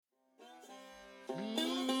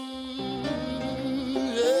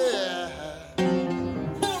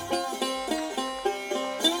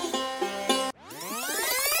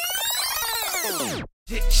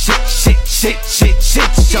shit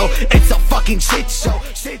show. It's a fucking shit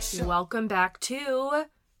show. Welcome back to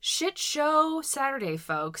Shit Show Saturday,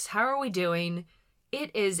 folks. How are we doing?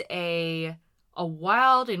 It is a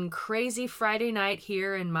wild and crazy Friday night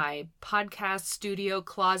here in my podcast studio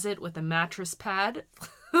closet with a mattress pad.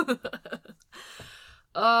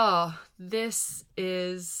 Oh, this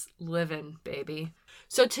is living, baby.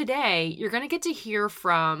 So today, you're going to get to hear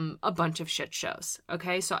from a bunch of shit shows,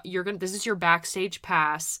 okay? So this is your backstage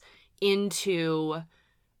pass into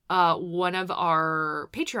one of our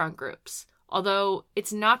Patreon groups. Although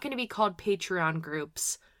it's not going to be called Patreon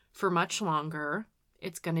groups for much longer.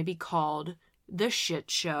 It's going to be called The Shit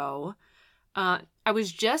Show. I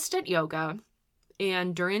was just at yoga,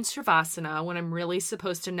 and during Shavasana, when I'm really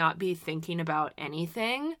supposed to not be thinking about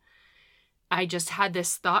anything, I just had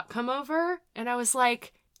this thought come over, and I was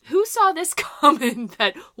like, who saw this coming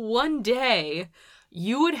that one day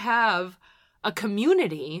you would have a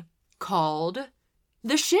community called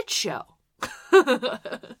The Shit Show?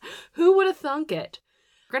 Who would have thunk it?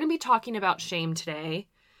 We're going to be talking about shame today.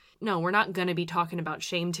 No, we're not going to be talking about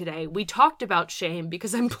shame today. We talked about shame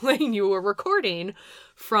because I'm playing you a recording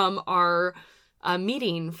from our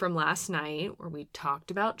meeting from last night where we talked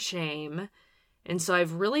about shame. And so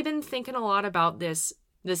I've really been thinking a lot about this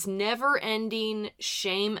never-ending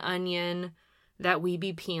shame onion that we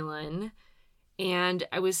be peeling. And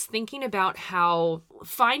I was thinking about how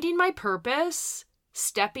finding my purpose,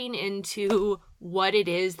 stepping into what it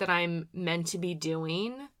is that I'm meant to be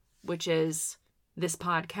doing, which is this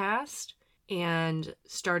podcast and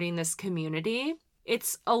starting this community,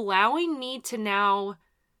 it's allowing me to now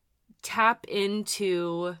tap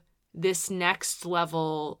into this next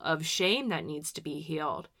level of shame that needs to be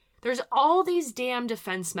healed. There's all these damn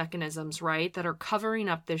defense mechanisms, right, that are covering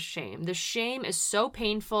up this shame. The shame is so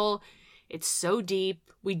painful. It's so deep.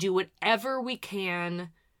 We do whatever we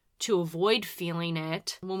can to avoid feeling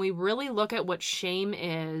it. When we really look at what shame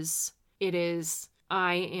is, it is,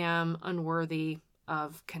 I am unworthy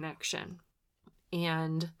of connection.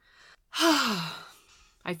 And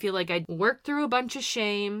I feel like I worked through a bunch of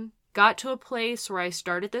shame, got to a place where I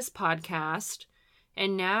started this podcast,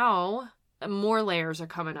 and now more layers are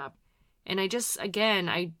coming up. And I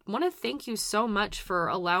want to thank you so much for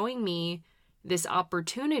allowing me this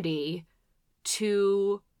opportunity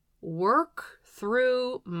to work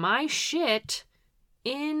through my shit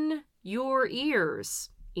in your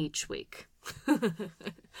ears each week.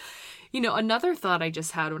 Another thought I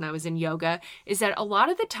just had when I was in yoga is that a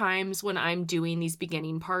lot of the times when I'm doing these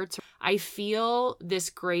beginning parts, I feel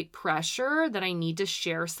this great pressure that I need to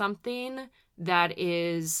share something that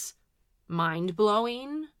is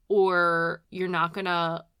mind-blowing, or you're not going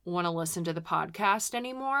to want to listen to the podcast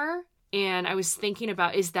anymore. And I was thinking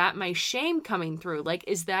about, is that my shame coming through? Like,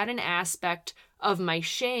 is that an aspect of my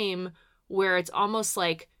shame where it's almost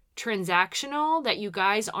like transactional, that you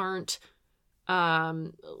guys aren't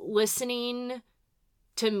listening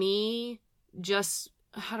to me? Just,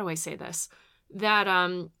 how do I say this? That,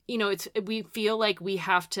 we feel like we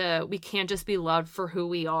can't just be loved for who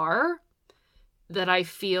we are. That I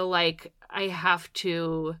feel like I have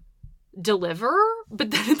to deliver,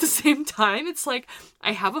 but then at the same time, it's like,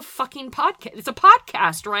 I have a fucking podcast. It's a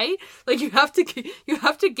podcast, right? Like, you have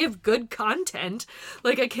to give good content.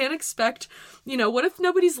 Like, I can't expect, what if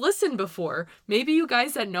nobody's listened before? Maybe you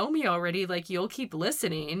guys that know me already, like, you'll keep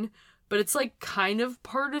listening, but it's like kind of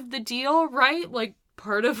part of the deal, right? Like,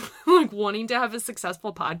 part of like wanting to have a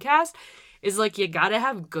successful podcast is like, you gotta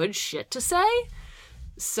have good shit to say.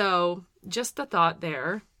 So just the thought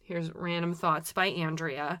there. Here's Random Thoughts by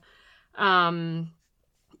Andrea.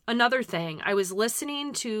 Another thing, I was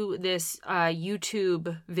listening to this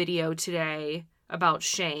YouTube video today about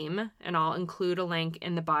shame, and I'll include a link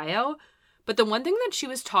in the bio. But the one thing that she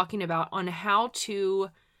was talking about on how to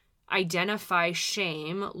identify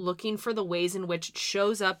shame, looking for the ways in which it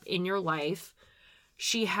shows up in your life,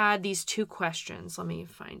 she had these two questions. Let me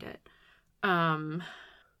find it.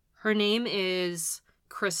 Her name is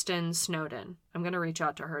Kristen Snowden. I'm going to reach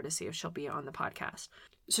out to her to see if she'll be on the podcast.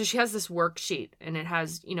 So she has this worksheet, and it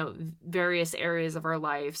has, various areas of our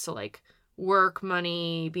life. So like work,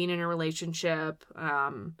 money, being in a relationship,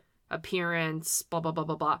 appearance, blah, blah, blah,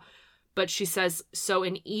 blah, blah. But she says, so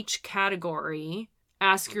in each category,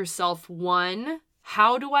 ask yourself, 1,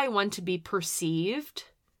 how do I want to be perceived?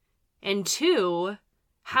 And 2,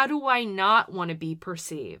 how do I not want to be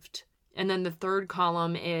perceived? And then the third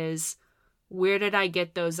column is, where did I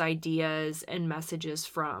get those ideas and messages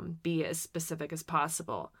from? Be as specific as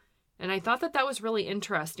possible. And I thought that was really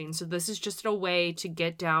interesting. So this is just a way to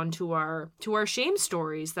get down to our shame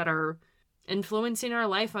stories that are influencing our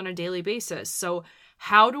life on a daily basis. So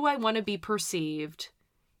How do I want to be perceived?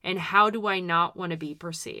 And how do I not want to be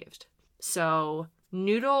perceived? So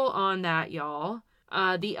noodle on that, y'all.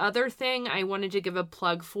 The other thing I wanted to give a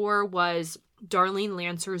plug for was Darlene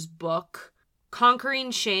Lancer's book, Conquering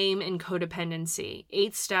Shame and Codependency,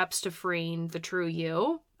 8 Steps to Freeing the True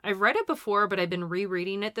You. I've read it before, but I've been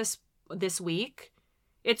rereading it this week.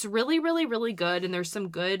 It's really, really, really good. And there's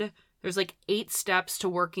like 8 steps to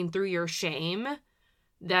working through your shame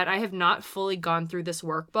that I have not fully gone through this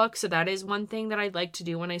workbook. So that is one thing that I'd like to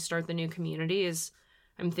do when I start the new community is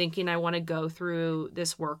I'm thinking I want to go through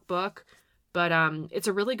this workbook. But it's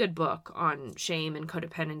a really good book on shame and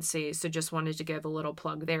codependency. So just wanted to give a little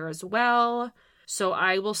plug there as well. So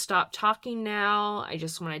I will stop talking now. I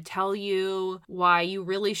just want to tell you why you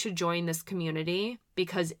really should join this community,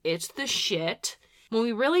 because it's the shit. When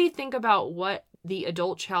we really think about what the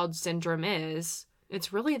adult child syndrome is,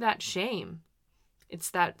 it's really that shame.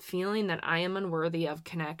 It's that feeling that I am unworthy of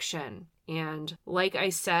connection. And like I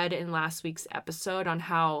said in last week's episode on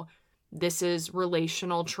how this is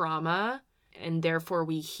relational trauma, and therefore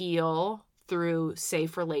we heal through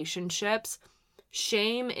safe relationships.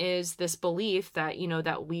 Shame is this belief that,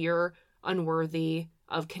 that we're unworthy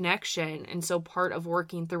of connection. And so part of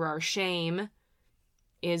working through our shame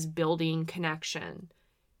is building connection.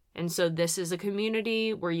 And so this is a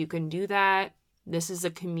community where you can do that. This is a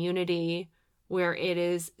community where it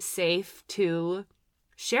is safe to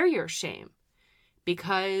share your shame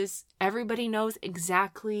because everybody knows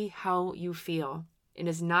exactly how you feel. It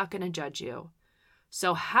is not going to judge you.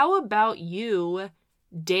 So how about you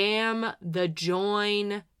damn the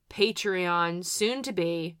join Patreon, soon to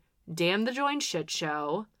be damn the join shit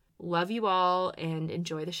show. Love you all and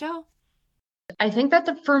enjoy the show. I think that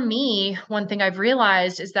for me, one thing I've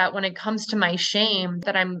realized is that when it comes to my shame,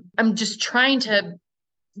 that I'm just trying to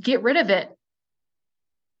get rid of it.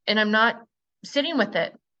 And I'm not sitting with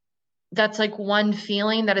it. That's like one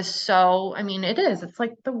feeling that is it's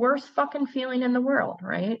like the worst fucking feeling in the world,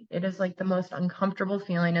 right? It is like the most uncomfortable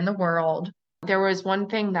feeling in the world. There was one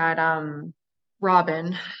thing that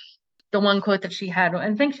Robin, the one quote that she had,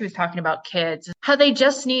 I think she was talking about kids, how they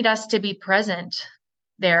just need us to be present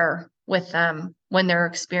there with them when they're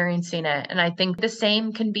experiencing it. And I think the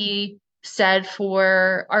same can be said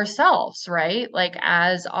for ourselves, right? Like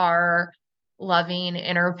as our loving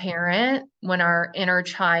inner parent, when our inner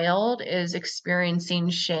child is experiencing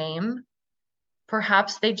shame,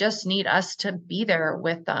 perhaps they just need us to be there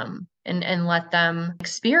with them and let them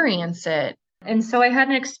experience it. And so I had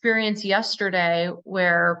an experience yesterday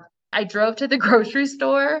where I drove to the grocery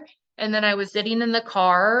store and then I was sitting in the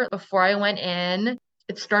car before I went in.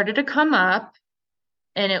 It started to come up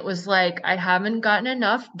and it was like, I haven't gotten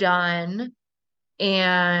enough done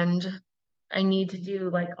and I need to do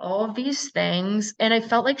like all of these things. And I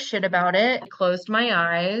felt like shit about it. I closed my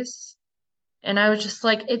eyes and I was just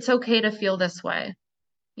like, it's okay to feel this way.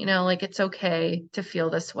 Like it's okay to feel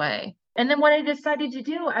this way. And then what I decided to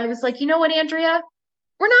do, I was like, you know what, Andrea,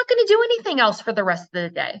 we're not going to do anything else for the rest of the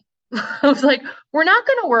day. I was like, we're not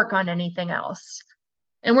going to work on anything else.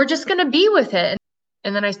 And we're just going to be with it.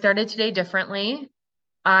 And then I started today differently.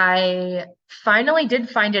 I finally did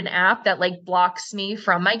find an app that like blocks me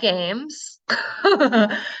from my games.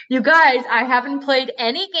 You guys, I haven't played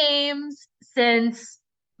any games since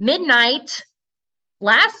midnight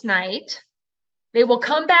last night. They will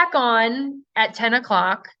come back on at 10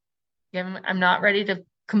 o'clock. I'm not ready to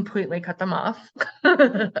completely cut them off.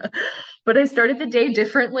 But I started the day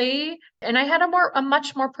differently and I had a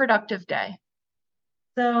much more productive day.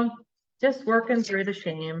 So just working through the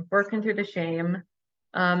shame.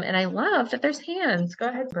 And I love that there's hands. Go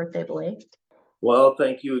ahead, birthday boy. Well,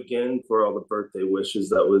 thank you again for all the birthday wishes.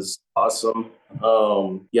 That was awesome.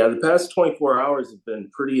 The past 24 hours have been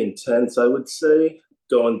pretty intense, I would say,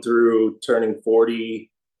 going through turning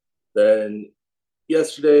 40. Then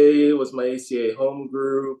yesterday was my ACA home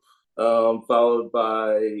group, followed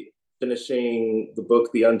by finishing the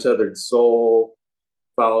book, The Untethered Soul,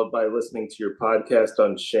 followed by listening to your podcast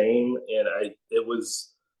on shame. And it was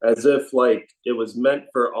as if like it was meant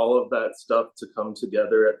for all of that stuff to come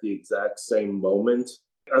together at the exact same moment.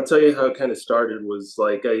 I'll tell you how it kind of started was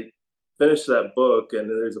like I finished that book and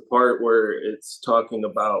there's a part where it's talking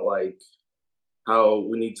about like how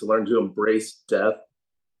we need to learn to embrace death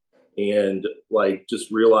and like just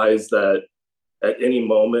realize that at any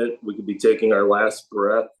moment we could be taking our last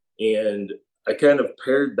breath. And I kind of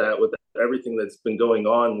paired that with everything that's been going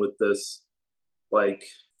on with this like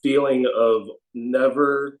feeling of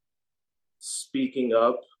never speaking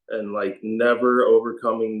up and like never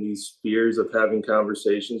overcoming these fears of having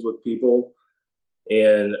conversations with people.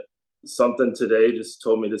 And something today just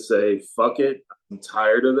told me to say, fuck it. I'm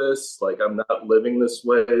tired of this. Like, I'm not living this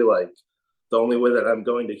way. Like, the only way that I'm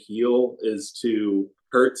going to heal is to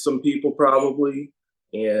hurt some people, probably.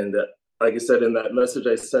 And like I said, in that message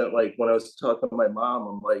I sent, like, when I was talking to my mom,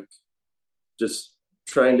 I'm like, just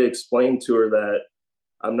trying to explain to her that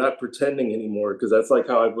I'm not pretending anymore, because that's like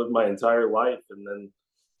how I've lived my entire life. And then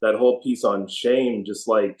that whole piece on shame just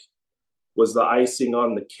like was the icing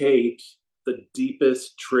on the cake. The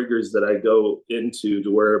deepest triggers that I go into,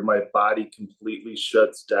 to where my body completely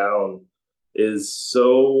shuts down, is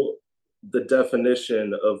so the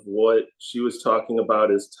definition of what she was talking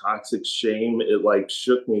about as toxic shame. It like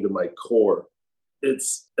shook me to my core.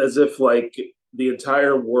 It's as if like the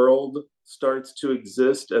entire world starts to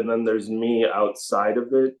exist, and then there's me outside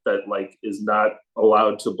of it that like is not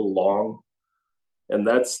allowed to belong. And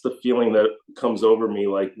that's the feeling that comes over me,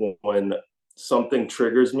 like when something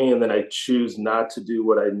triggers me and then I choose not to do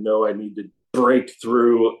what I know I need to break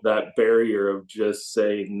through that barrier of just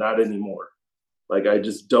saying not anymore. Like, I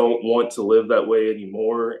just don't want to live that way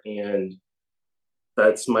anymore. And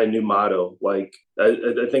that's my new motto. Like, I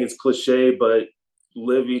think it's cliche, but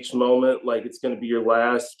live each moment like it's going to be your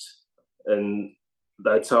last. And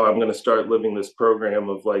that's how I'm going to start living this program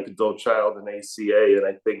of like adult child and ACA. And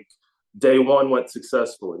I think day one went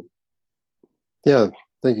successfully. Yeah.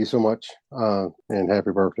 Thank you so much. And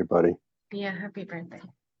happy birthday, buddy. Yeah, happy birthday.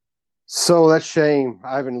 So that's shame.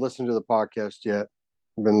 I haven't listened to the podcast yet.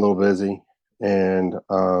 I've been a little busy. And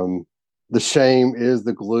the shame is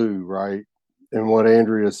the glue, right? And what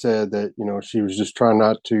Andrea said, that, you know, she was just trying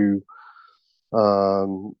not to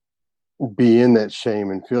be in that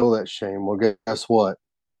shame and feel that shame. Well, guess what?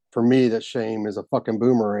 For me, that shame is a fucking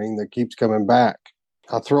boomerang that keeps coming back.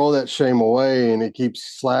 I throw that shame away and it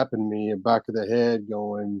keeps slapping me in the back of the head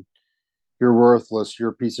going, you're worthless, you're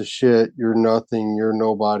a piece of shit, you're nothing, you're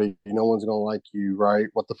nobody, no one's going to like you, right?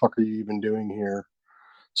 What the fuck are you even doing here?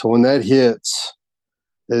 So when that hits,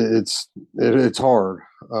 it's hard.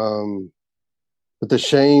 But the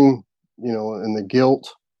shame, you know, and the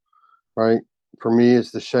guilt, right? For me,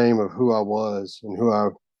 it's the shame of who I was and who I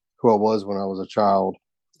was when I was a child.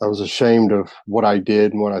 I was ashamed of what I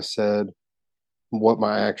did and what I said, what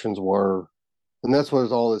my actions were. And that's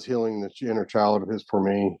what all this healing, the inner child is for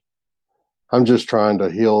me. I'm just trying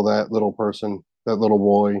to heal that little person, that little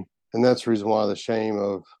boy. And that's the reason why the shame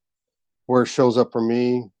of where it shows up for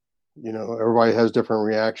me, you know, everybody has different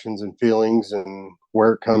reactions and feelings and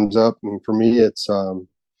where it comes up. And for me, it's in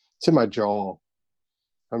my jaw.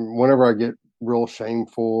 Whenever I get real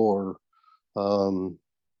shameful or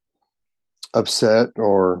upset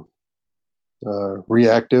or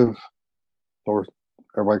reactive, or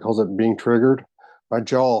everybody calls it being triggered, my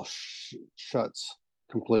jaw shuts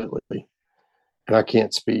completely and I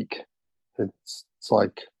can't speak. It's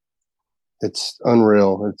like, it's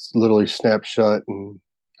unreal. It's literally snapped shut and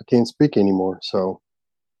I can't speak anymore. So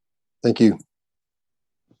thank you.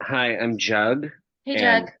 Hi, I'm Jug. Hey,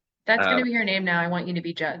 Jug. That's going to be your name now. I want you to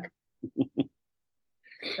be Jug.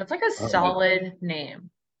 That's like a solid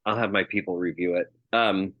name. I'll have my people review it.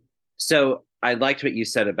 So I liked what you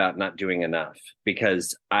said about not doing enough,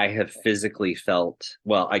 because I have physically felt,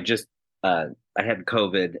 well, I had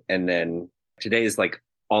COVID, and then today is like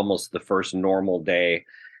almost the first normal day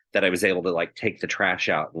that I was able to like take the trash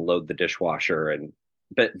out and load the dishwasher.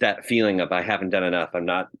 But that feeling of I haven't done enough, I'm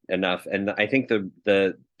not enough. And I think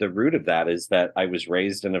the root of that is that I was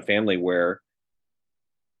raised in a family where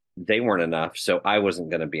they weren't enough, so I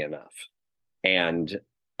wasn't going to be enough. And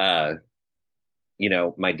you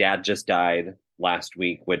know, my dad just died last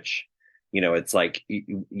week, which, you know, it's like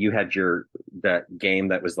you had that game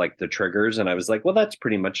that was like the triggers, and I was like, well, that's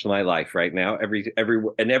pretty much my life right now.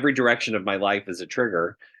 Every direction of my life is a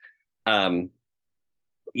trigger.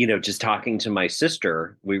 You know, just talking to my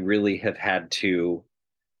sister, we really have had to,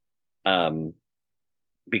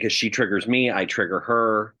 because she triggers me, I trigger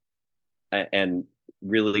her, and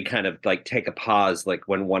really kind of like take a pause, like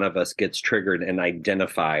when one of us gets triggered, and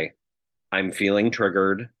identify, I'm feeling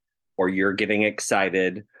triggered, or you're getting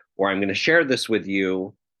excited, or I'm going to share this with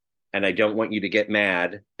you and I don't want you to get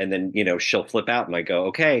mad. And then, you know, she'll flip out and I go,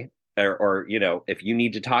 okay. Or, you know, if you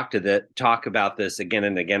need to talk about this again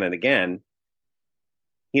and again and again,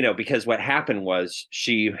 you know, because what happened was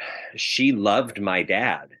she loved my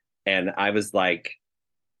dad. And I was like,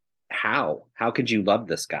 how could you love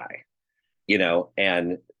this guy? You know,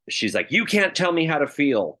 and she's like, you can't tell me how to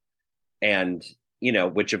feel. And, you know,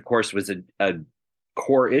 which of course was a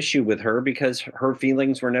core issue with her, because her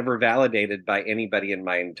feelings were never validated by anybody in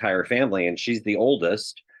my entire family. And she's the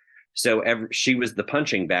oldest. So she was the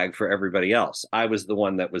punching bag for everybody else. I was the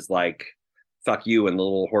one that was like, fuck you and the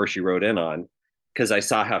little horse you rode in on, because I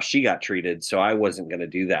saw how she got treated. So I wasn't going to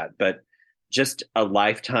do that. But just a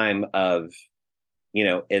lifetime of,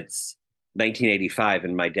 it's 1985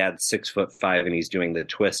 and my dad's 6'5" and he's doing the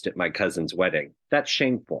twist at my cousin's wedding. That's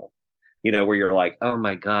shameful, where you're like, oh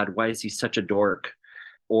my God, why is he such a dork?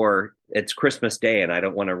 Or it's Christmas Day and I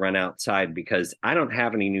don't want to run outside because I don't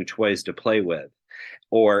have any new toys to play with.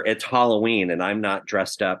 Or it's Halloween and I'm not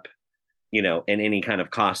dressed up, in any kind of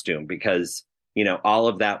costume because, all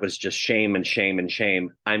of that was just shame and shame and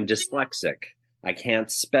shame. I'm dyslexic. I can't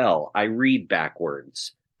spell. I read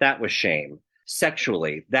backwards. That was shame.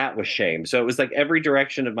 Sexually, that was shame. So it was like every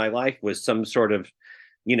direction of my life was some sort of,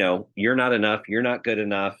 you're not enough. You're not good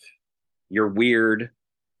enough. You're weird.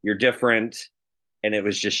 You're different. And it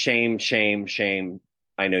was just shame, shame, shame.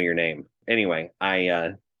 I know your name. Anyway,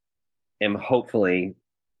 I am hopefully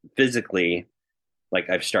physically, like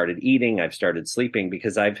I've started eating, I've started sleeping,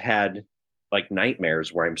 because I've had like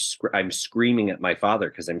nightmares where I'm screaming at my father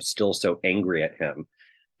because I'm still so angry at him.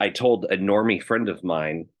 I told a normie friend of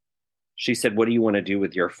mine, she said, what do you want to do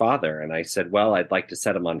with your father? And I said, well, I'd like to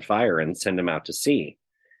set him on fire and send him out to sea.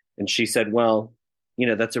 And she said, well,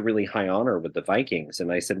 that's a really high honor with the Vikings.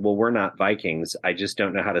 And I said, well, we're not Vikings. I just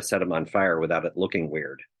don't know how to set him on fire without it looking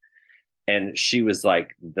weird. And she was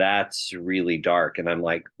like, that's really dark. And I'm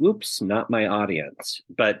like, oops, not my audience.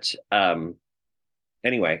 But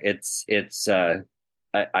anyway,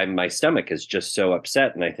 my stomach is just so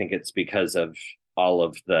upset. And I think it's because of all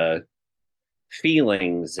of the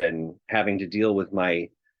feelings and having to deal with my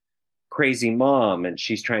crazy mom. And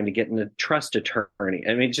she's trying to get in a trust attorney.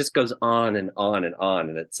 I mean, it just goes on and on and on.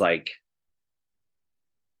 And it's like,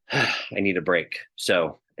 I need a break.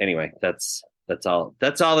 So anyway, that's all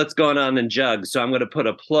that's going on in Jug. So I'm going to put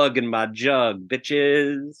a plug in my Jug,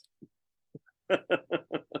 bitches.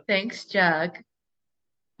 Thanks, Jug.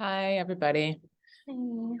 Hi, everybody.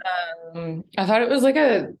 I thought it was like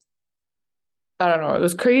I don't know. It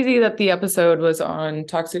was crazy that the episode was on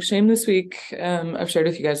toxic shame this week. I've shared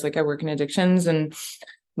with you guys, like I work in addictions, and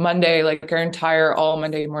Monday, like all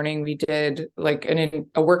Monday morning, we did like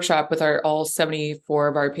a workshop with all 74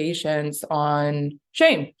 of our patients on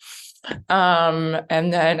shame.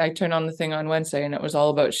 And then I turned on the thing on Wednesday and it was all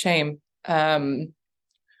about shame.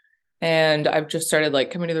 And I've just started like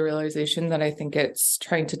coming to the realization that I think it's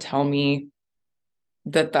trying to tell me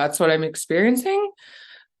that that's what I'm experiencing.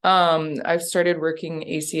 I've started working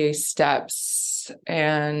ACA steps,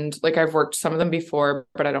 and like I've worked some of them before,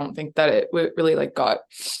 but I don't think that it really like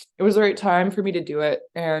it was the right time for me to do it.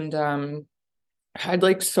 And I had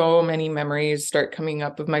like so many memories start coming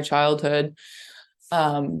up of my childhood.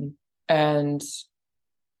 And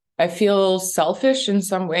I feel selfish in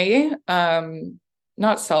some way.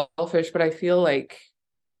 Not selfish, but I feel like,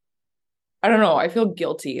 I don't know, I feel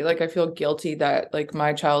guilty. Like I feel guilty that like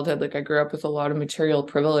my childhood, like I grew up with a lot of material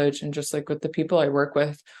privilege, and just like with the people I work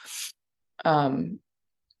with, I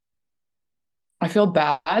feel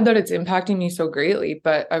bad that it's impacting me so greatly.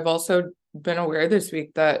 But I've also been aware this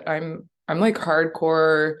week that I'm like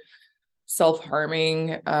hardcore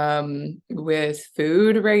self-harming with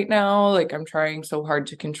food right now. Like I'm trying so hard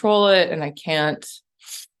to control it and I can't.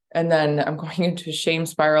 And then I'm going into a shame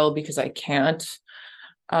spiral because I can't.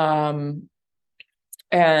 And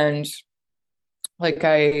like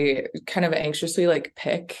I kind of anxiously like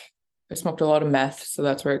pick. I smoked a lot of meth, so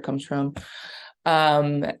that's where it comes from.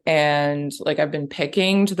 And like I've been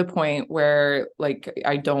picking to the point where like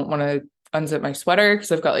I don't want to unzip my sweater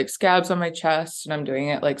because I've got like scabs on my chest, and I'm doing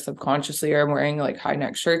it like subconsciously, or I'm wearing like high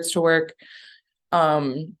neck shirts to work.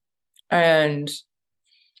 And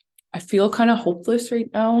I feel kind of hopeless right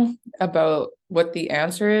now about what the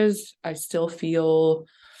answer is. I still feel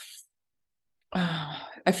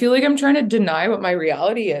I feel like I'm trying to deny what my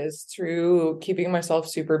reality is through keeping myself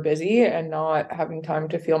super busy and not having time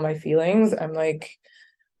to feel my feelings. I'm like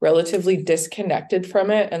relatively disconnected from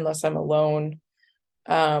it unless I'm alone.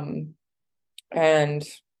 And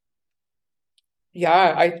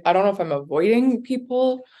yeah, I don't know if I'm avoiding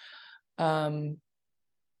people.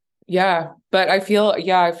 Yeah, but I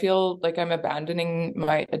feel like I'm abandoning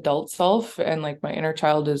my adult self, and like my inner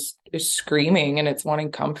child is screaming and it's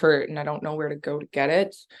wanting comfort, and I don't know where to go to get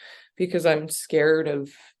it because I'm scared of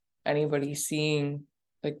anybody seeing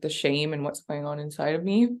like the shame and what's going on inside of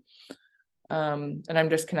me. And I'm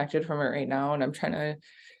disconnected from it right now, and I'm trying to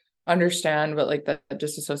understand what like that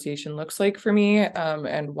disassociation looks like for me,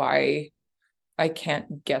 and why I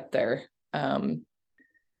can't get there.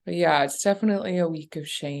 But yeah, it's definitely a week of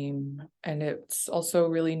shame, and it's also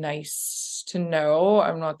really nice to know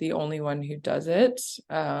I'm not the only one who does it.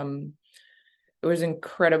 It was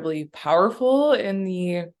incredibly powerful in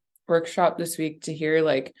the workshop this week to hear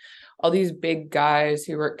like all these big guys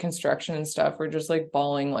who work construction and stuff were just like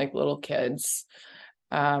bawling like little kids.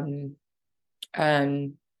 And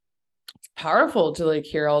it's powerful to like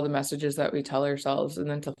hear all the messages that we tell ourselves and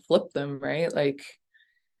then to flip them, right? Like,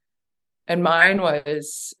 and mine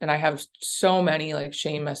was, and I have so many like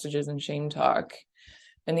shame messages and shame talk.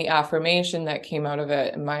 And the affirmation that came out of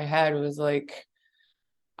it in my head was like,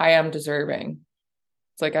 I am deserving.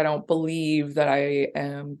 It's like, I don't believe that I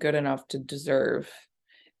am good enough to deserve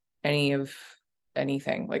any of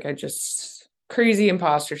anything. Like, I just, crazy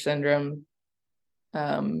imposter syndrome.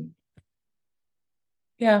 Yeah,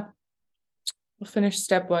 we'll finish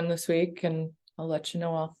step 1 this week and I'll let you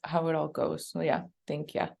know how it all goes. So yeah,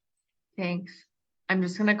 thank you. Thanks. I'm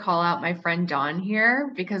just going to call out my friend Dawn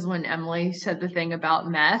here because when Emily said the thing about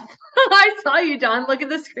meth, I saw you, Dawn. Look at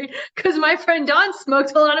the screen because my friend Dawn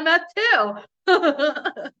smoked a lot of meth too.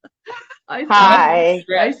 Hi.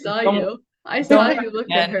 I saw you. I saw you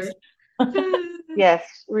look at her. Yes,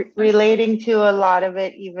 relating to a lot of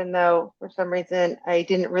it, even though for some reason I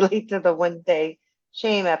didn't relate to the Wednesday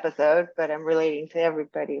shame episode, but I'm relating to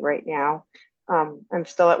everybody right now. I'm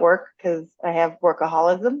still at work because I have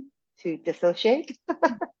workaholism to dissociate.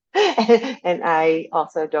 And I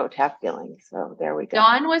also don't have feelings. So there we go.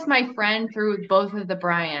 Dawn was my friend through both of the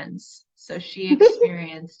Bryans. So she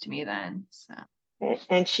experienced me then. So.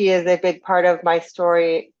 And she is a big part of my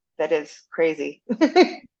story that is crazy.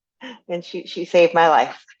 And she saved my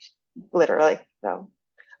life, literally. So,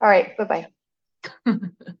 all right, bye-bye.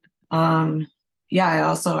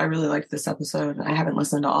 Yeah, I really liked this episode. I haven't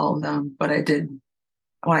listened to all of them, but I did.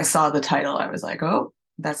 When I saw the title, I was like, oh,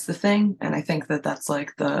 that's the thing. And I think that that's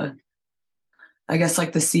like the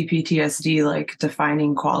CPTSD, like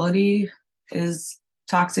defining quality is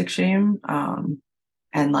toxic shame.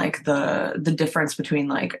 And like the difference between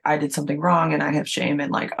like I did something wrong and I have shame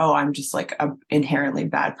and like, oh, I'm just like an inherently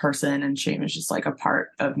bad person and shame is just like a part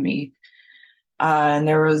of me. And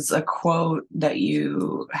there was a quote that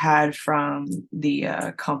you had from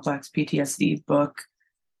the Complex PTSD book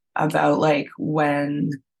about like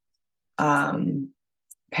when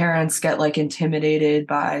parents get like intimidated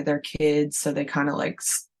by their kids, so they kind of like,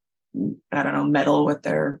 I don't know, meddle with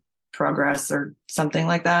their progress or something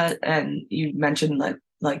like that. And you mentioned that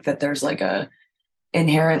like that there's like a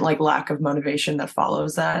inherent like lack of motivation that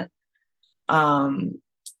follows that.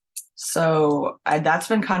 So that's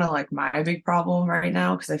been kind of like my big problem right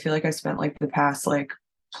now, because I feel like I spent like the past like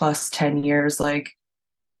plus 10 years like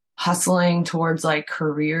hustling towards like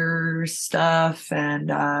career stuff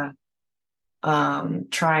and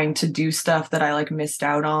trying to do stuff that I like missed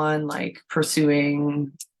out on, like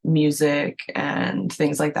pursuing music and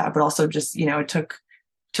things like that. But also just, you know, it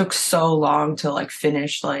took so long to like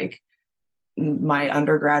finish like my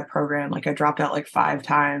undergrad program. Like I dropped out like 5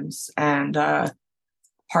 times, and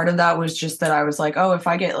part of that was just that I was like, oh, if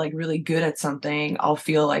I get like really good at something, I'll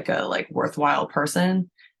feel like a like worthwhile person.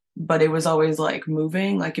 But it was always like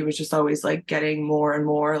moving, like it was just always like getting more and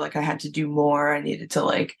more, like I had to do more. I needed to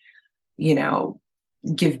like, you know,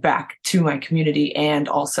 give back to my community and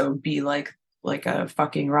also be like a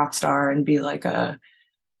fucking rock star and be like a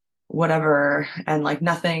whatever. And like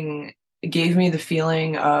nothing gave me the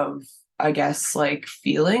feeling of, I guess, like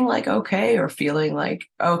feeling like okay, or feeling like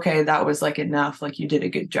okay, that was like enough, like you did a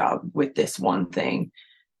good job with this one thing.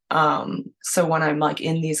 So when I'm like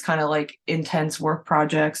in these kind of like intense work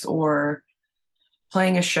projects or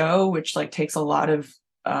playing a show, which like takes a lot of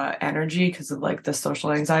energy because of like the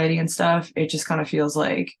social anxiety and stuff, it just kind of feels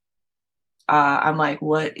like I'm like,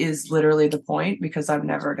 what is literally the point? Because I'm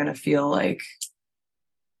never gonna feel like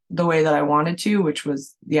the way that I wanted to, which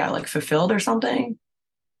was like fulfilled or something.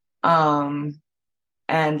 And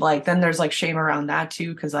like then there's like shame around that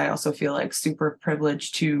too, because I also feel like super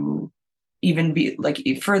privileged to even be like,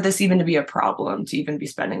 for this even to be a problem, to even be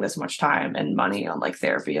spending this much time and money on like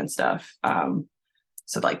therapy and stuff.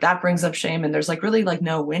 So like that brings up shame, and there's like really like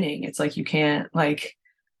no winning. It's like you can't, like,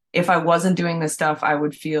 if I wasn't doing this stuff, I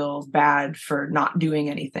would feel bad for not doing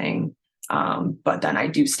anything. But then I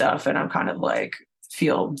do stuff and I'm kind of like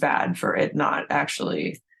feel bad for it not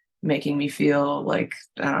actually making me feel like,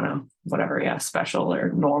 I don't know, whatever, special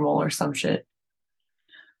or normal or some shit.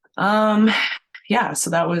 So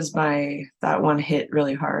that was that one hit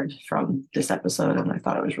really hard from this episode, and I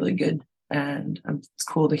thought it was really good. And it's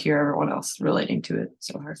cool to hear everyone else relating to it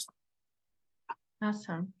so hard.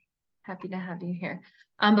 Awesome. Happy to have you here.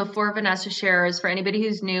 Before Vanessa shares, for anybody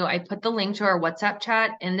who's new, I put the link to our WhatsApp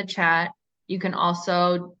chat in the chat. You can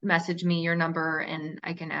also message me your number and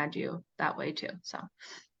I can add you that way too. So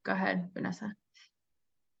go ahead, Vanessa.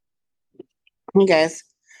 Hey guys.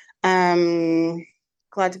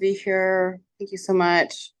 Glad to be here. Thank you so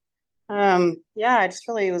much. Yeah, I just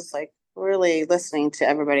really was like really listening to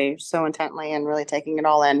everybody so intently and really taking it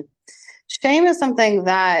all in. Shame is something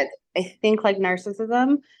that I think, like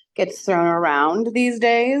narcissism, gets thrown around these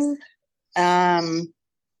days.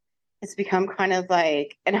 It's become kind of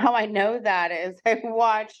like, and how I know that is I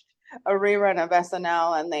watched a rerun of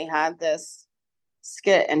SNL and they had this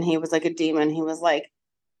skit and he was like a demon. He was like,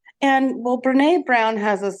 and well, Brene Brown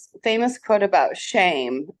has this famous quote about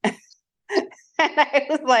shame. And I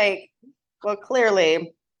was like, well,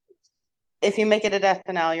 clearly, if you make it a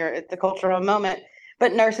SNL, you're at the cultural moment.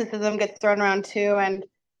 But narcissism gets thrown around too. And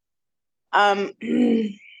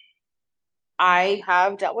I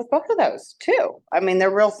have dealt with both of those too. I mean,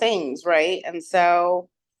 they're real things, right? And so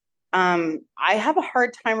I have a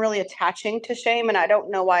hard time really attaching to shame, and I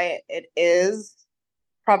don't know why it is.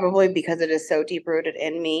 Probably because it is so deep rooted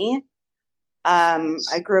in me.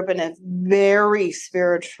 I grew up in a very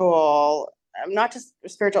spiritual, not just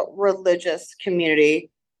spiritual, religious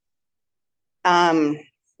community. And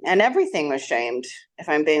everything was shamed, if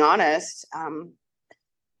I'm being honest.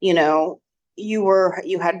 You know,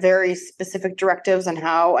 you had very specific directives on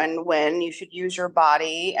how and when you should use your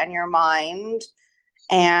body and your mind.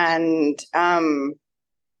 And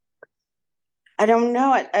I don't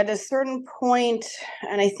know, at a certain point,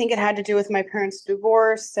 and I think it had to do with my parents'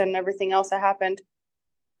 divorce and everything else that happened,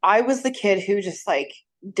 I was the kid who just like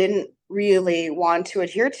didn't really want to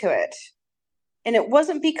adhere to it. And it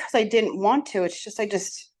wasn't because I didn't want to, it's just I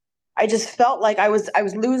just felt like I was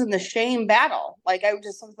losing the shame battle. Like I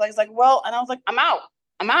was like, well, and I was like, I'm out.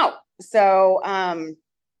 So I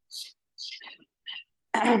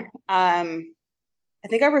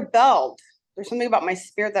think I rebelled. There's something about my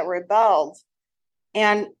spirit that rebelled.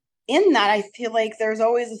 And in that, I feel like there's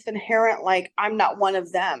always this inherent, like, I'm not one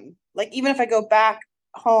of them. Like, even if I go back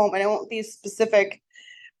home, and I won't be specific,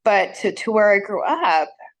 but to where I grew up,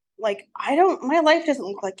 like, my life doesn't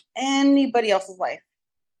look like anybody else's life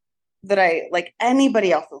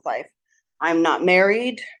anybody else's life. I'm not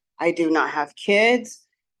married. I do not have kids.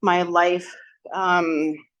 My life,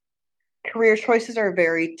 career choices are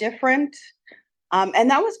very different. And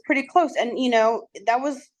that was pretty close. And,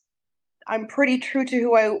 I'm pretty true to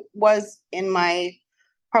who I was in my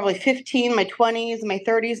probably 15, my 20s, my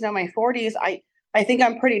 30s, now my 40s. I think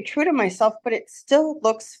I'm pretty true to myself, but it still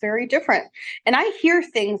looks very different. And I hear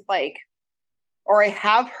things like, or I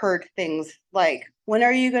have heard things like, when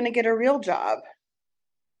are you going to get a real job?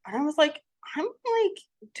 And I was like, I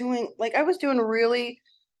was doing really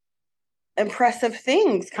impressive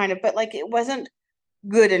things kind of, but like, it wasn't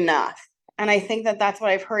good enough. And I think that that's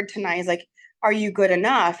what I've heard tonight is like, are you good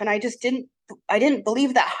enough? And I didn't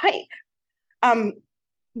believe that hype.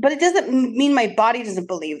 But it doesn't mean my body doesn't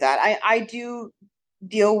believe that. I do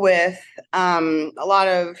deal with a lot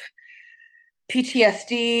of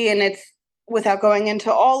PTSD, and it's without going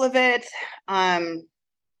into all of it.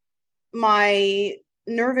 My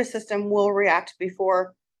nervous system will react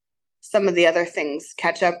before some of the other things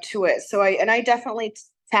catch up to it. So I definitely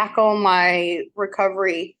tackle my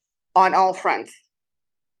recovery on all fronts.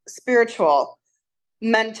 Spiritual,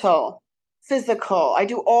 mental, physical. I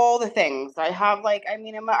do all the things. I have I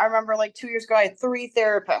remember 2 years ago, I had 3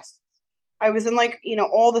 therapists. I was in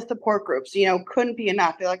all the support groups, couldn't be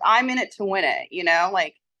enough. They're like, I'm in it to win it,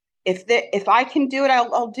 if I can do it,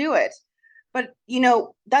 I'll do it. But,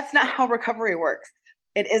 that's not how recovery works.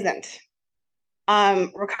 It isn't.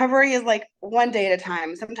 Recovery is like one day at a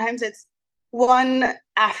time. Sometimes it's one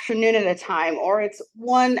afternoon at a time, or it's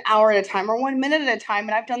 1 hour at a time, or 1 minute at a time.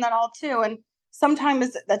 And I've done that all too. And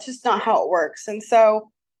sometimes that's just not how it works. And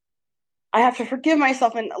so I have to forgive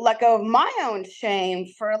myself and let go of my own shame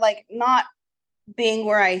for not being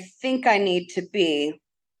where I think I need to be.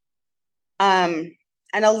 And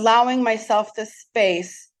allowing myself the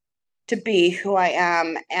space to be who I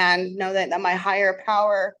am, and know that my higher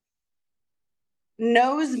power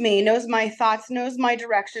knows me, knows my thoughts, knows my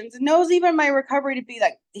directions, knows even my recovery to be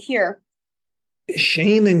here.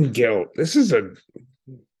 Shame and guilt. This is a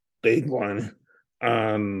big one.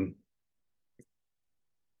 I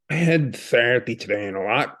had therapy today and a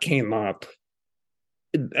lot came up.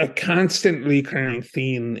 A constant recurring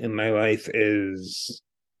theme in my life is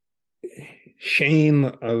shame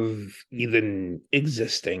of even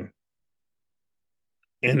existing.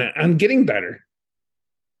 And I'm getting better.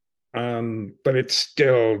 But it's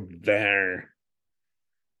still there.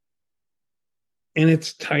 And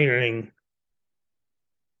it's tiring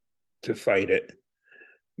to fight it.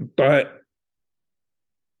 But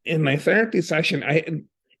in my therapy session, I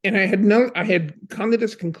had come to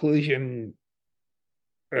this conclusion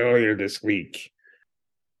earlier this week.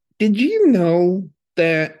 Did you know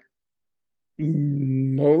that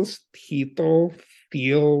most people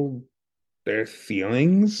feel their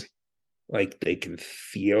feelings, like they can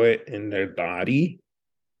feel it in their body.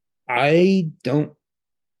 I don't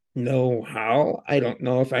know how. I don't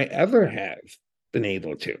know if I ever have been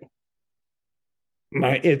able to.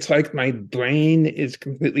 It's like my brain is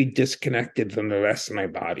completely disconnected from the rest of my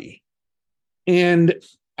body. And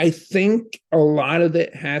I think a lot of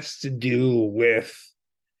it has to do with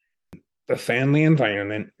the family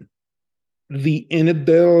environment, the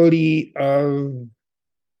inability of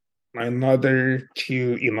my mother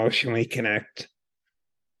to emotionally connect,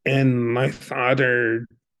 and my father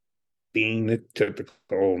being the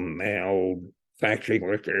typical male factory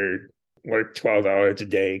worker, work 12 hours a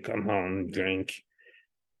day, come home, drink,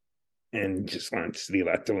 and just wants to be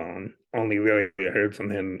left alone. Only really heard from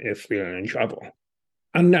him if we were in trouble.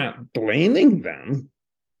 I'm not blaming them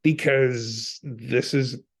because this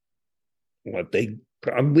is what they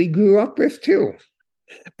probably grew up with too.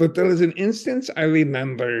 But there was an instance I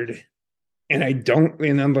remembered, and I don't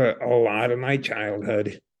remember a lot of my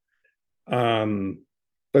childhood.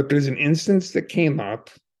 But there's an instance that came up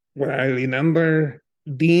where I remember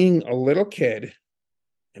being a little kid.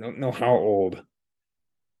 I don't know how old,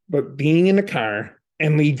 but being in a car,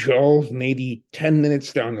 and we drove maybe 10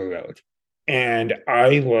 minutes down the road. And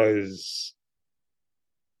I was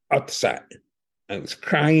upset. I was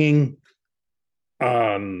crying.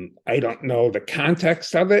 I don't know the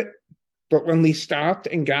context of it, but when we stopped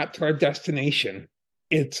and got to our destination,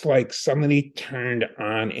 it's like somebody turned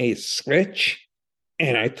on a switch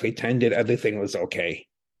and I pretended everything was okay.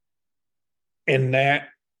 And that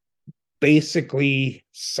basically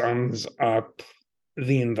sums up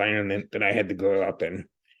the environment that I had to grow up in.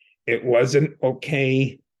 It wasn't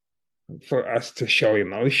okay for us to show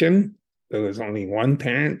emotion. There was only one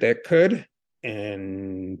parent that could,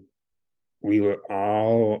 and we were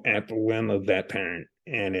all at the whim of that parent.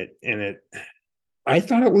 And I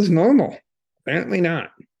thought it was normal. Apparently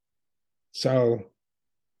not. So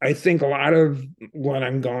I think a lot of what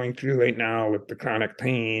I'm going through right now with the chronic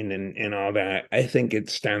pain and all that, I think it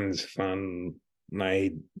stems from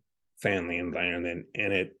my family environment,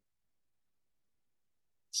 and it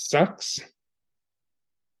sucks.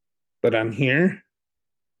 But I'm here.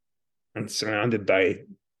 I'm surrounded by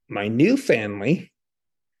my new family,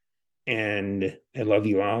 and I love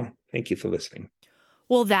you all. Thank you for listening.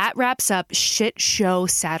 Well, that wraps up Shit Show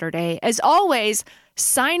Saturday. As always,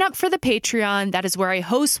 sign up for the Patreon. That is where I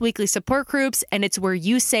host weekly support groups, and it's where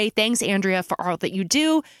you say, thanks, Andrea, for all that you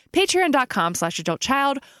do.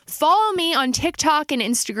 Patreon.com/adultchild. Follow me on TikTok and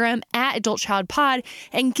Instagram @AdultChildPod,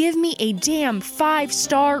 and give me a damn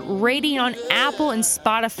 5-star rating on Apple and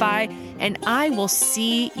Spotify, and I will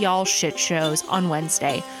see y'all shit shows on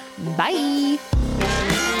Wednesday. Bye.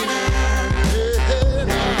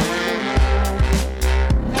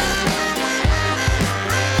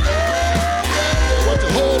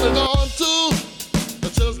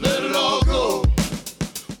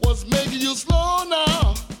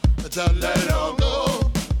 Just let it